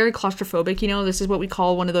it is very claustrophobic. This is what we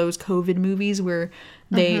call one of those COVID movies where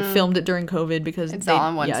they filmed it during COVID because it's all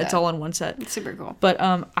on one set. It's all on one set. It's super cool. But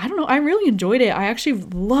I don't know, I really enjoyed it. I actually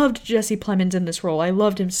loved Jesse Plemons in this role. I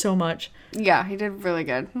loved him so much. Yeah, he did really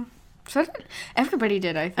good. So everybody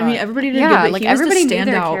did, I thought. I mean, everybody did good, but he was the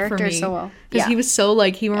standout for me. So well. Because he was so,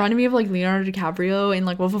 he reminded me of, Leonardo DiCaprio in,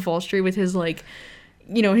 Wolf of Wall Street with his, his,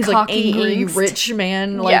 cocky, angry, rich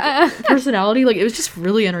man, personality. It was just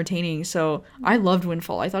really entertaining. So, I loved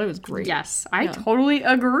Windfall. I thought it was great. Yes, I totally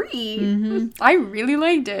agree. Mm-hmm. I really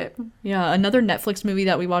liked it. Yeah, another Netflix movie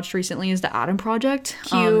that we watched recently is The Adam Project.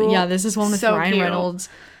 Cute. Yeah, this is one with Ryan Reynolds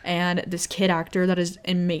and this kid actor that is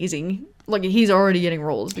amazing. He's already getting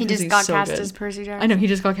roles because he just got cast as Percy Jackson. I know, he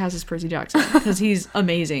just got cast as Percy Jackson because he's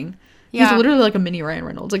amazing. Yeah. He's literally like a mini Ryan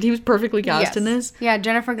Reynolds. He was perfectly cast in this. Yeah,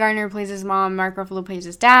 Jennifer Garner plays his mom, Mark Ruffalo plays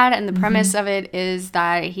his dad, and the premise of it is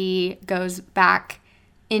that he goes back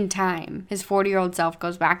in time. His 40-year-old self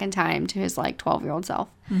goes back in time to his 12-year-old self.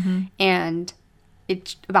 Mm-hmm. And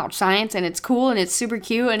it's about science, and it's cool, and it's super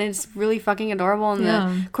cute, and it's really fucking adorable, and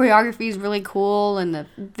the choreography is really cool, and the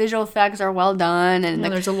visual effects are well done, and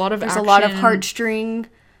there's a lot of action. A lot of heartstring,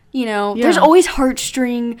 there's always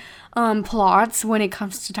heartstring plots when it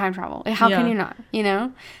comes to time travel. How can you not,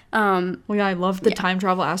 I loved the time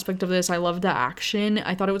travel aspect of this. I loved the action.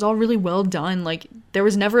 I thought it was all really well done. There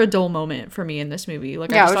was never a dull moment for me in this movie. I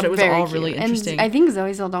just thought it was all cute. Really interesting. And I think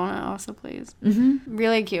Zoe Saldana also plays. Mm-hmm.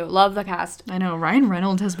 Really cute. Love the cast. I know. Ryan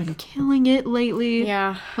Reynolds has been killing it lately.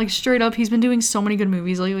 Yeah. Straight up, he's been doing so many good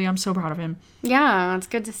movies lately. I'm so proud of him. Yeah, it's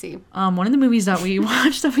good to see. One of the movies that we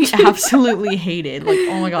watched that we absolutely hated.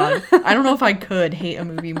 Oh my god. I don't know if I could hate a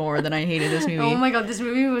movie more than I hated this movie. Oh my god, this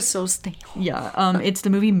movie was so stale. Yeah. It's the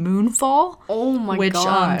movie Moonfall. Oh my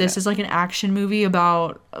god. Which this is an action movie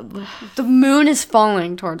about the moon is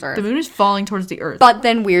falling towards Earth. The moon is falling towards the Earth. But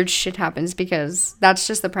then weird shit happens because that's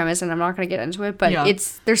just the premise, and I'm not going to get into it, but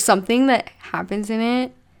there's something that happens in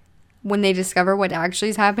it when they discover what actually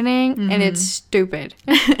is happening, and it's stupid.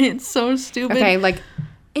 It's so stupid. Okay,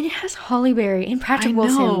 it has Halle Berry and Patrick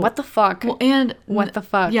Wilson. What the fuck? Well, and what the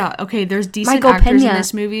fuck? Yeah, okay, there's decent actors in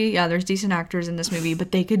this movie. Yeah, there's decent actors in this movie,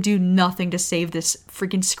 but they could do nothing to save this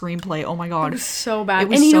freaking screenplay. Oh my god. It was so bad.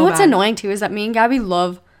 And you know what's annoying too is that me and Gabby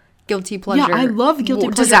love guilty pleasure. Yeah, I love guilty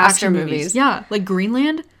pleasure disaster movies. Yeah,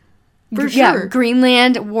 Greenland. For sure. Yeah,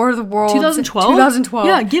 Greenland, War of the Worlds. 2012?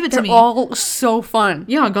 Yeah, give it to me. They're all so fun.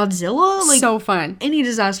 Yeah, Godzilla. So fun. Any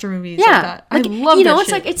disaster movies like that. I love that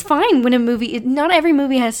shit. It's fine when a movie... not every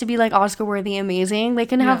movie has to be, Oscar-worthy amazing. They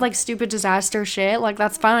can have, stupid disaster shit.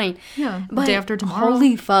 That's fine. Yeah, but Day After Tomorrow.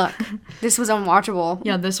 Holy fuck. This was unwatchable.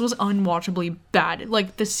 Yeah, this was unwatchably bad.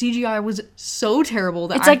 The CGI was so terrible.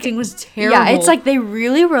 The acting was terrible. Yeah, it's they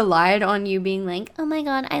really relied on you being oh my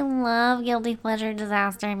god, I love guilty pleasure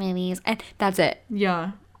disaster movies. And that's it.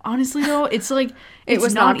 Yeah. Honestly, though, it's it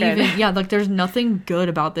was not good. Even... Yeah, there's nothing good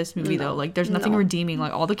about this movie, though. There's nothing redeeming.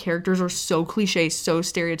 All the characters are so cliche, so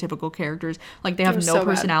stereotypical characters. They have no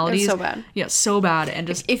personalities. So bad. Yeah, so bad. And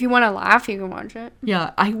just... If you want to laugh, you can watch it.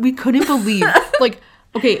 Yeah, we couldn't believe...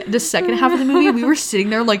 okay, the second half of the movie, we were sitting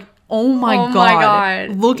there oh my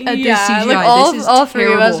god, look at this CGI. This is all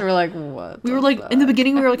three of us were what? We were in the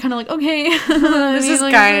beginning, we were kind of okay. This is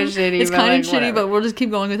kind of shitty. It's kind of shitty, but we'll just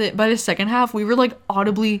keep going with it. By the second half, we were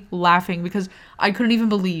audibly laughing because I couldn't even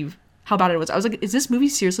believe how bad it was. I was is this movie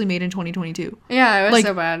seriously made in 2022? Yeah, it was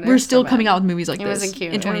so bad. We're still coming out with movies like this. It wasn't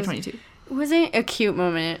cute. In 2022. It wasn't a cute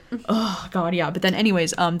moment. Oh god, yeah. But then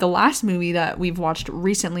anyways, the last movie that we've watched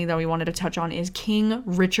recently that we wanted to touch on is King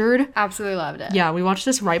Richard. Absolutely loved it. Yeah, we watched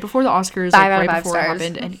this right before the Oscars, right before it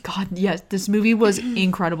happened, and god, yes, this movie was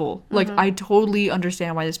incredible. I totally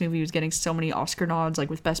understand why this movie was getting so many Oscar nods,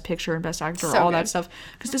 with Best Picture and Best Actor, all that stuff,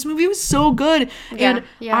 because this movie was so good. And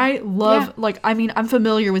I love I'm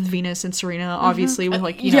familiar with Venus and Serena, obviously, with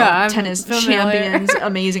tennis champions,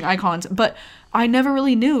 amazing icons, but I never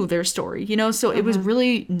really knew their story, you know? So it was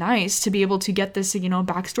really nice to be able to get this, you know,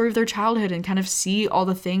 backstory of their childhood and kind of see all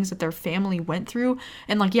the things that their family went through.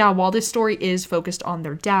 And like, yeah, while this story is focused on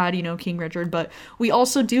their dad, you know, King Richard, but we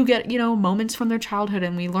also do get, you know, moments from their childhood,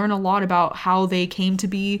 and we learn a lot about how they came to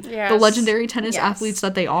be the legendary tennis athletes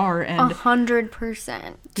that they are. And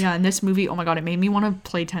 100%. Yeah, and this movie, oh my god, it made me want to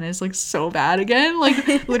play tennis like so bad again.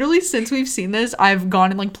 Like literally since we've seen this, I've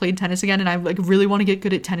gone and like played tennis again, and I like really want to get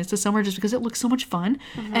good at tennis this summer just because it looks so much fun.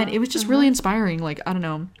 And it was just really inspiring. Like, I don't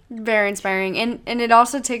know, very inspiring. And it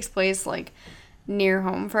also takes place like near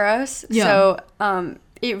home for us. So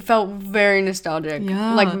it felt very nostalgic.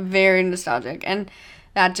 Like very nostalgic, and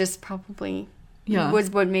that just probably was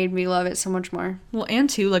what made me love it so much more. Well, and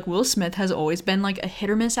too, like, Will Smith has always been like a hit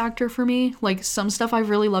or miss actor for me. Like, some stuff I've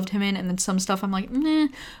really loved him in, and then some stuff I'm like, meh.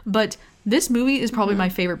 But this movie is probably my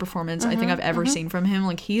favorite performance I think I've ever seen from him.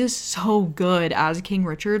 Like, he is so good as King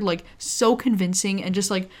Richard, like, so convincing and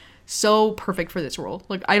just like so perfect for this role.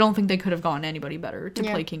 Like, I don't think they could have gotten anybody better to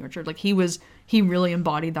play King Richard. Like, he really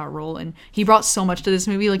embodied that role, and he brought so much to this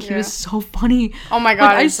movie. Like, he was so funny. Oh my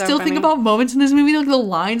god, like, I still think about moments in this movie, like the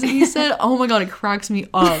lines that he said. Oh my god, it cracks me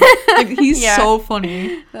up. Like, he's so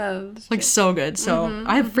funny. Like, so good. So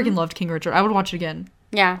I freaking loved King Richard. I would watch it again.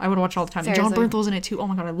 Yeah, I would watch it all the time. Seriously. John Bernthal's in it too. Oh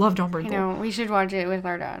my god, I love John Bernthal. You know, we should watch it with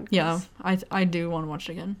our dad. Yeah, I do want to watch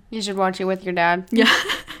it again. You should watch it with your dad. Yeah.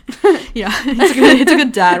 Yeah, it's a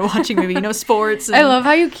good dad watching movie, you know, sports. And... I love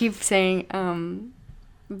how you keep saying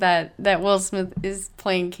that Will Smith is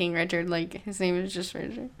playing King Richard, like his name is just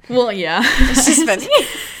Richard. Well, yeah. It's just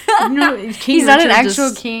funny. No, he's not an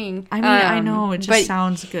actual king. I mean, I know, it just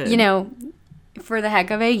sounds good. You know, for the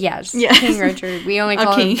heck of it, yes. King Richard. We only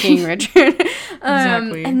call him King Richard.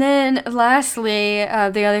 Exactly. And then lastly,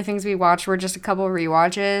 the other things we watched were just a couple of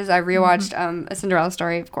rewatches. I rewatched A Cinderella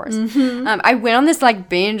Story, of course. I went on this like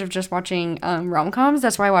binge of just watching rom-coms.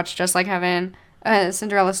 That's why I watched Just Like Heaven,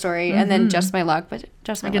 Cinderella Story, and then Just My Luck. But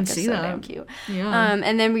Just My Luck is so damn cute. Yeah.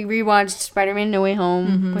 And then we rewatched Spider-Man No Way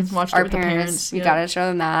Home with our parents. We gotta show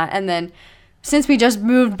them that. And then since we just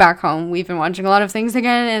moved back home, we've been watching a lot of things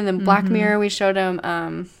again. And then Black Mirror, we showed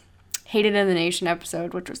them Hated in the Nation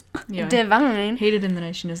episode, which was divine. Hated in the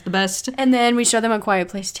Nation is the best. And then we showed them A Quiet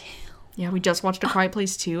Place 2. Yeah, we just watched A Quiet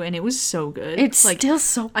Place 2, and it was so good. It's like, still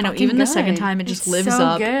so I know, even the second time, it just lives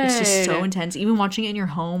up. Good. It's just so intense. Even watching it in your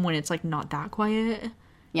home when it's, like, not that quiet. Yeah.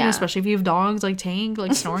 You know, especially if you have dogs, like Tank,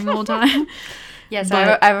 like, snoring the whole time. Yes,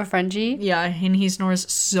 but, I have a friend, G. Yeah, and he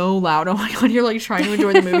snores so loud. Oh my god, you're, like, trying to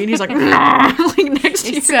enjoy the movie, and he's like, like next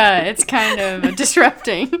to you. It's kind of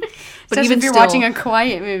disrupting. But even if you're watching a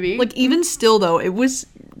quiet movie. Like, even still, though, it was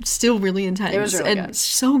still really intense. It was really good.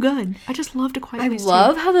 So good. I just loved A Quiet Place. I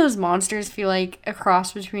love how those monsters feel like a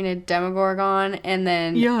cross between a Demogorgon and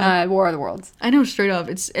then War of the Worlds. I know, straight up.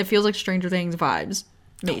 It feels like Stranger Things vibes.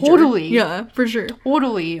 Major. Totally. Yeah, for sure.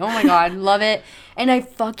 Totally. Oh my god, love it. And I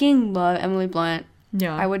fucking love Emily Blunt.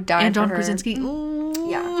 Yeah. I would die and for John her. Krasinski. Ooh,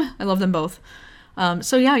 yeah. I love them both.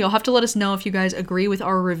 So yeah, you'll have to let us know if you guys agree with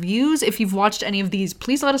our reviews. If you've watched any of these,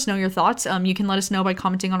 please let us know your thoughts. You can let us know by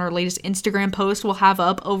commenting on our latest Instagram post we'll have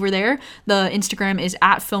up over there. The Instagram is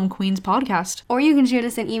 @FilmQueensPodcast. Or you can shoot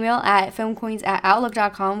us an email at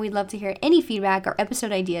filmqueens@outlook.com. We'd love to hear any feedback or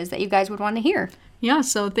episode ideas that you guys would want to hear. Yeah,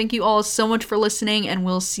 so thank you all so much for listening, and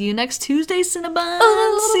we'll see you next Tuesday,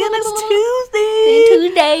 Cinnabon. See you next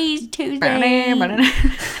Tuesday.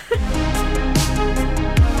 Tuesday.